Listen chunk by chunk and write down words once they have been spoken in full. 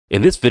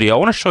In this video, I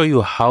want to show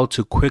you how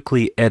to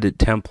quickly edit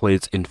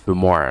templates in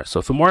Filmora.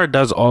 So Filmora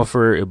does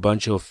offer a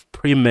bunch of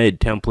pre-made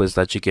templates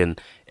that you can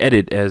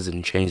edit as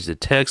and change the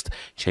text,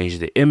 change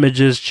the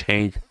images,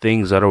 change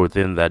things that are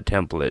within that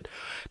template.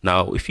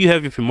 Now, if you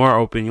have your Filmora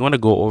open, you want to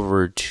go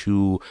over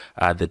to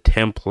the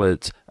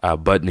templates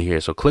button here.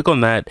 So click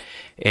on that,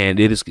 and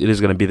it is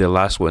going to be the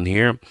last one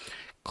here.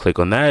 Click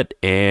on that,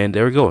 and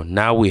there we go.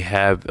 Now we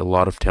have a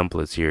lot of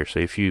templates here.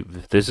 So if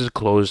this is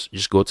closed,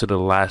 just go to the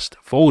last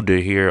folder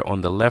here on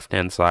the left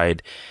hand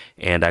side,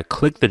 and I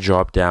click the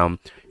drop down.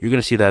 You're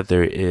going to see that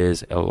there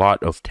is a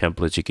lot of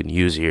templates you can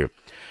use here.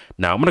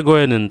 Now I'm going to go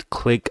ahead and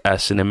click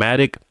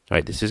cinematic. All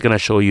right, this is going to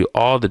show you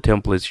all the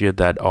templates here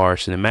that are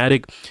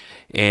cinematic.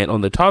 And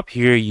on the top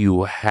here,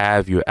 you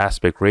have your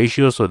aspect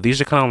ratio. So these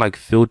are kind of like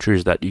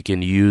filters that you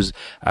can use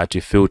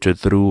to filter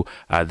through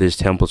this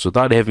templates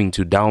without having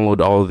to download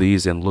all of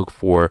these and look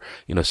for,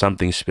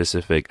 something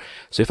specific.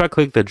 So if I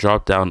click the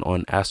drop down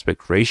on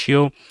aspect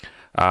ratio,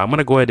 I'm going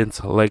to go ahead and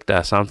select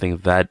something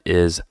that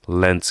is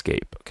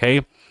landscape.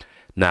 Okay.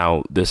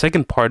 Now, the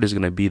second part is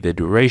going to be the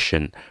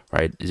duration,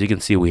 right? As you can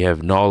see, we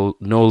have no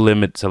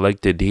limit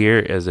selected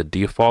here as a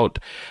default.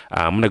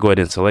 I'm going to go ahead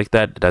and select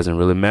that. It doesn't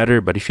really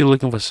matter. But if you're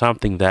looking for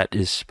something that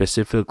is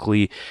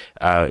specifically,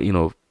 10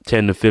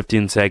 to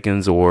 15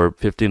 seconds or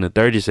 15 to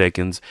 30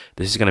 seconds,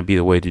 this is going to be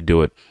the way to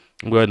do it.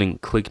 Go ahead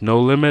and click no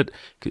limit.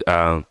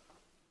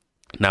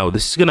 Now,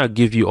 this is going to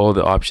give you all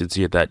the options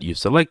here that you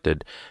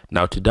selected.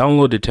 Now, to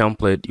download the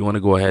template, you want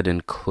to go ahead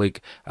and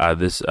click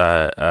this.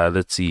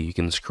 Let's see, you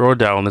can scroll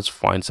down. Let's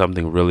find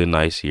something really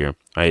nice here,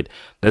 right?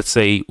 Let's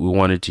say we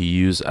wanted to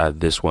use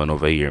this one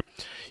over here.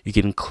 You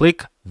can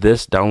click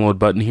this download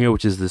button here,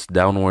 which is this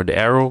downward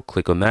arrow.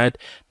 Click on that.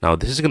 Now,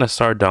 this is going to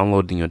start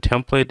downloading your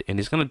template, and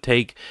it's going to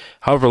take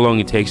however long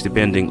it takes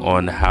depending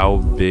on how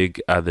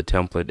big the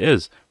template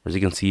is. As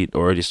you can see, it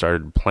already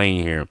started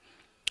playing here.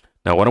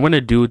 Now, what I'm going to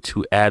do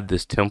to add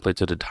this template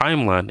to the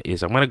timeline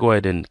is I'm going to go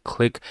ahead and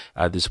click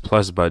this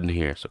plus button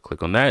here. So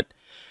click on that.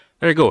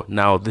 There you go.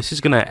 Now, this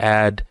is going to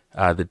add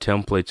the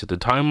template to the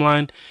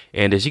timeline.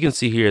 And as you can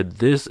see here,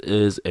 this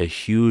is a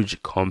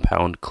huge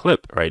compound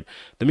clip, right?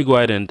 Let me go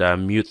ahead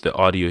and mute the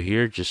audio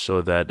here just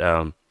so that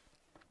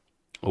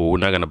we're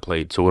not going to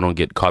play it so we don't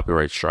get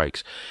copyright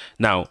strikes.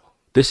 Now,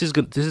 this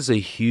is a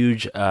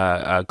huge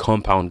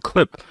compound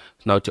clip.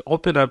 Now, to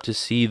open up to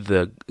see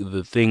the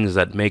things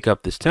that make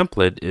up this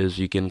template is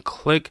you can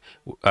click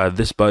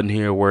this button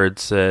here where it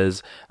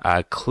says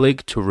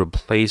click to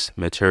replace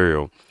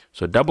material.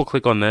 So double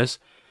click on this,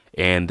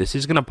 and this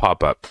is going to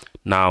pop up.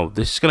 Now,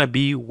 this is going to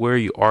be where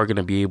you are going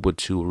to be able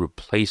to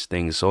replace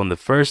things. So on the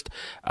first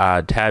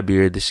tab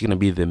here, this is going to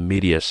be the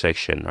media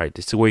section, right?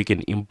 This is where you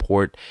can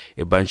import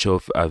a bunch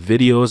of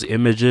videos,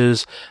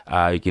 images.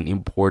 You can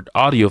import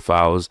audio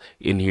files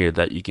in here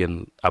that you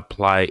can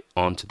apply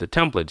onto the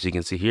template. As you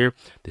can see here,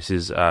 this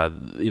is,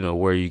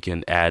 where you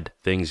can add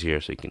things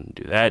here. So you can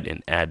do that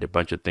and add a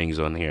bunch of things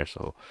on here.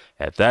 So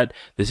at that,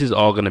 this is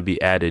all going to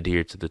be added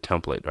here to the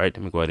template, right?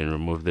 Let me go ahead and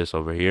remove this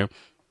over here.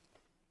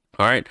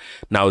 All right,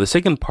 now the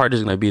second part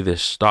is going to be the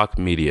stock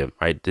media,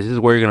 right? This is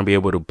where you're going to be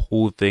able to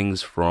pull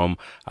things from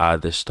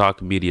the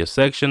stock media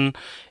section.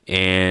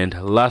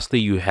 And lastly,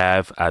 you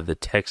have the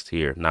text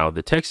here. Now,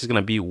 the text is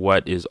going to be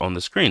what is on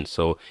the screen.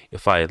 So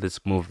if let's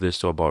move this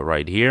to about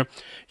right here,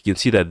 you can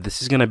see that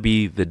this is going to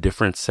be the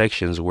different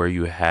sections where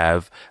you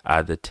have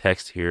the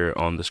text here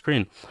on the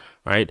screen,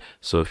 right?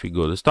 So if you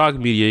go to stock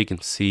media, you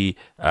can see,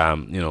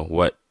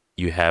 what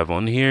you have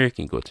on here. You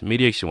can go to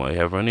media, you want to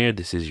have on here.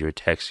 This is your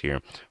text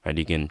here, right?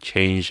 You can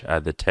change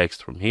the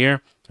text from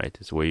here, right?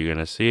 This is where you're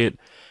gonna see it.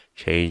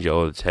 Change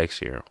all the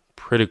text here.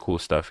 Pretty cool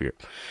stuff here.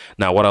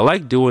 Now, what I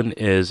like doing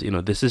is,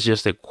 this is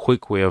just a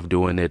quick way of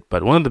doing it,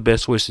 but one of the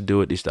best ways to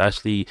do it is to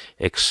actually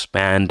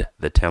expand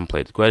the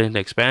template. Go ahead and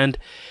expand,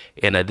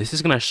 and this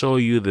is going to show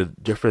you the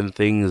different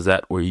things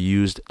that were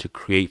used to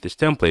create this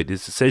template.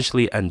 It's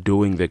essentially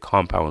undoing the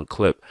compound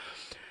clip.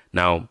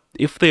 Now,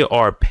 if there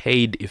are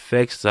paid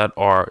effects that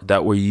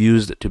were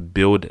used to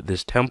build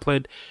this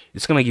template,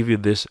 it's going to give you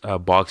this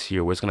box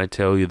here where it's going to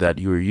tell you that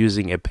you're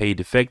using a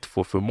paid effect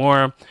for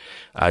Filmora.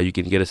 You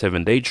can get a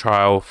 7-day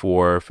trial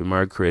for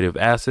Filmora Creative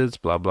Assets,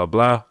 blah, blah,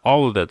 blah,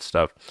 all of that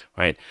stuff,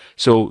 right?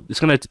 So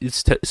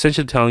it's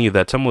essentially telling you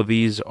that some of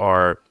these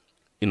are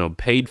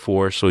paid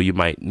for, so you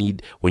might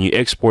need, when you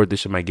export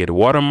this, you might get a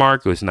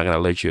watermark, or it's not going to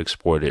let you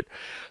export it.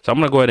 So I'm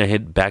going to go ahead and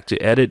hit back to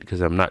edit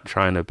because I'm not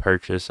trying to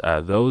purchase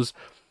those.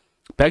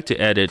 Back to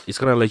edit, it's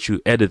going to let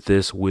you edit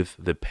this with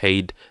the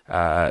paid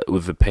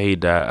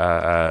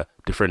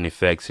different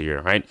effects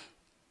here, right?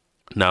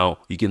 Now,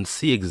 you can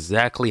see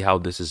exactly how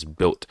this is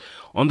built.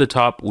 On the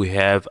top, we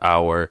have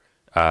our,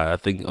 I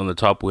think on the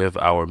top, we have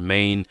our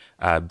main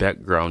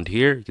background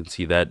here. You can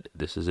see that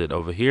this is it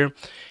over here.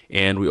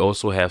 And we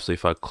also have, so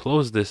if I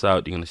close this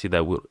out, you're going to see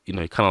that,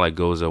 it kind of like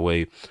goes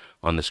away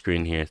on the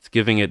screen here. It's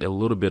giving it a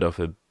little bit of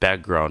a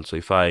background. So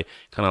if I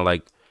kind of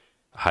like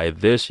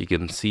hide this, you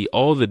can see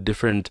all the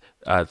different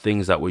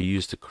things that were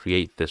used to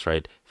create this,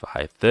 right? If I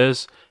hide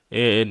this,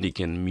 and you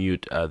can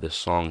mute the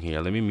song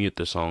here. Let me mute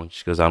the song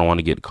just because I don't want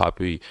to get I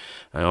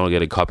don't want to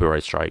get a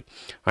copyright strike.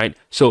 Right,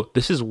 so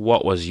this is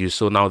what was used.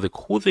 So now the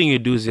cool thing you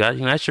do is that you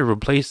can actually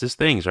replace these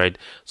things, right?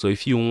 So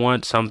if you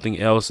want something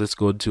else, let's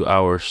go to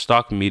our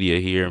stock media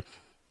here.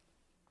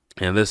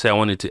 And let's say I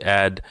wanted to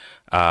add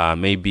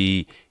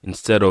maybe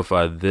instead of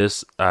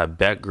this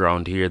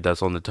background here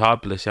that's on the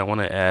top, let's say I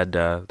want to add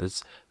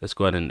let's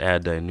go ahead and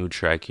add a new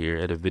track here,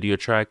 add a video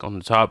track on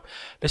the top.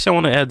 Let's say I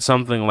want to add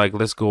something like,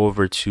 let's go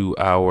over to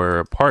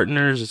our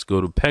partners, let's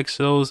go to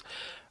Pexels.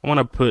 I want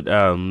to put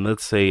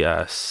let's say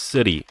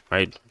city,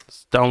 right?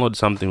 Let's download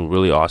something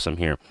really awesome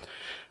here.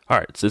 All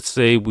right, so let's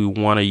say we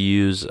want to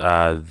use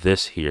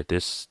this here,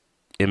 this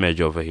image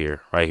over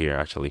here, right here,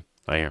 actually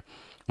right here.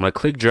 I'm going to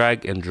click,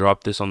 drag, and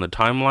drop this on the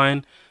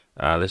timeline.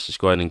 Let's just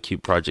go ahead and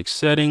keep project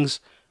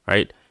settings,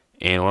 right?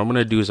 And what I'm going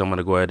to do is I'm going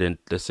to go ahead and,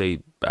 let's say,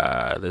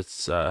 let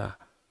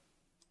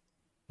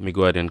me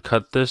go ahead and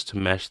cut this to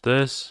match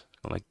this,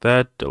 like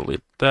that,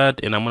 delete that,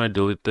 and I'm going to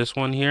delete this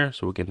one here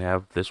so we can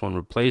have this one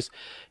replaced,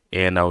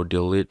 and I'll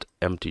delete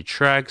empty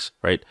tracks,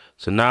 right?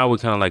 So now we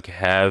kind of like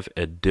have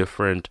a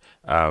different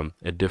background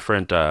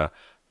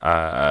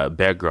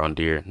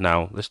here.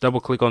 Now let's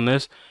double click on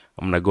this.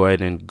 I'm gonna go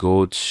ahead and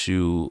go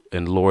to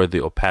and lower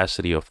the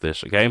opacity of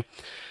this. Okay,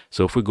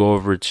 so if we go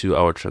over to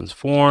our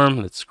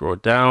transform, let's scroll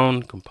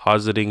down,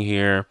 compositing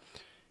here,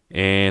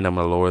 and I'm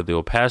gonna lower the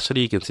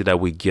opacity. You can see that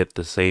we get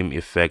the same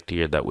effect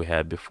here that we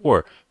had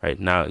before, right?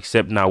 Now,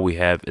 except now we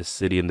have a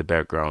city in the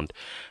background.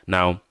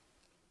 Now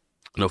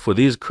for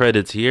these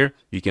credits here,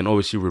 you can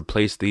obviously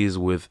replace these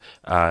with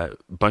a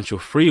bunch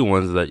of free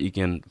ones that you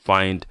can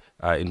find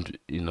in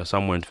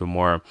somewhere in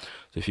Filmora.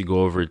 So if you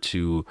go over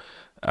to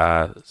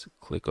let's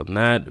click on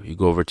that, you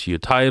go over to your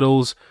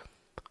titles,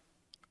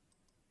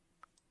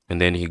 and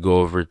then you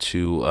go over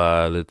to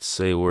let's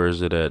say, where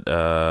is it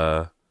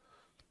at?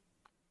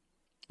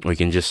 We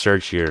can just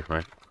search here,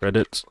 right?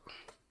 Credits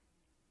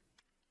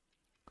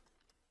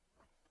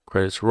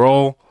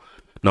roll.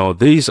 Now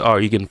these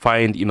are, you can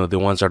find, the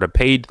ones that are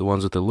paid, the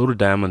ones with the little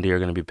diamond here are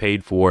going to be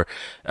paid for,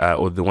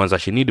 or the ones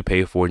that you need to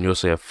pay for, and you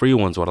also have free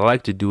ones. What I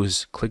like to do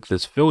is click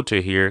this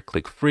filter here,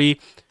 click free,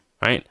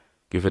 right?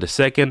 Give it a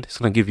second. It's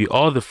going to give you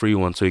all the free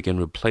ones so you can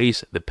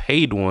replace the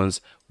paid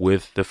ones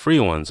with the free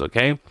ones,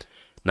 okay?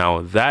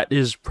 Now that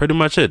is pretty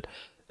much it.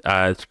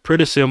 It's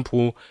pretty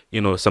simple.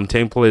 Some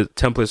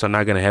templates are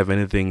not going to have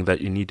anything that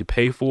you need to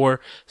pay for.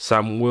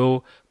 Some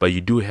will, but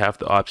you do have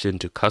the option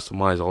to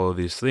customize all of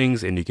these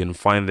things, and you can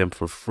find them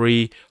for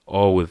free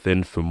all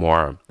within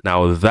Filmora.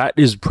 Now that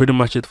is pretty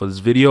much it for this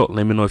video.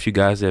 Let me know if you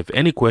guys have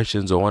any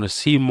questions or want to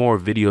see more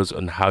videos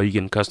on how you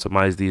can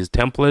customize these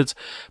templates.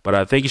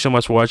 But thank you so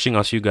much for watching.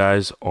 I'll see you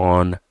guys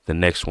on the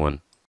next one.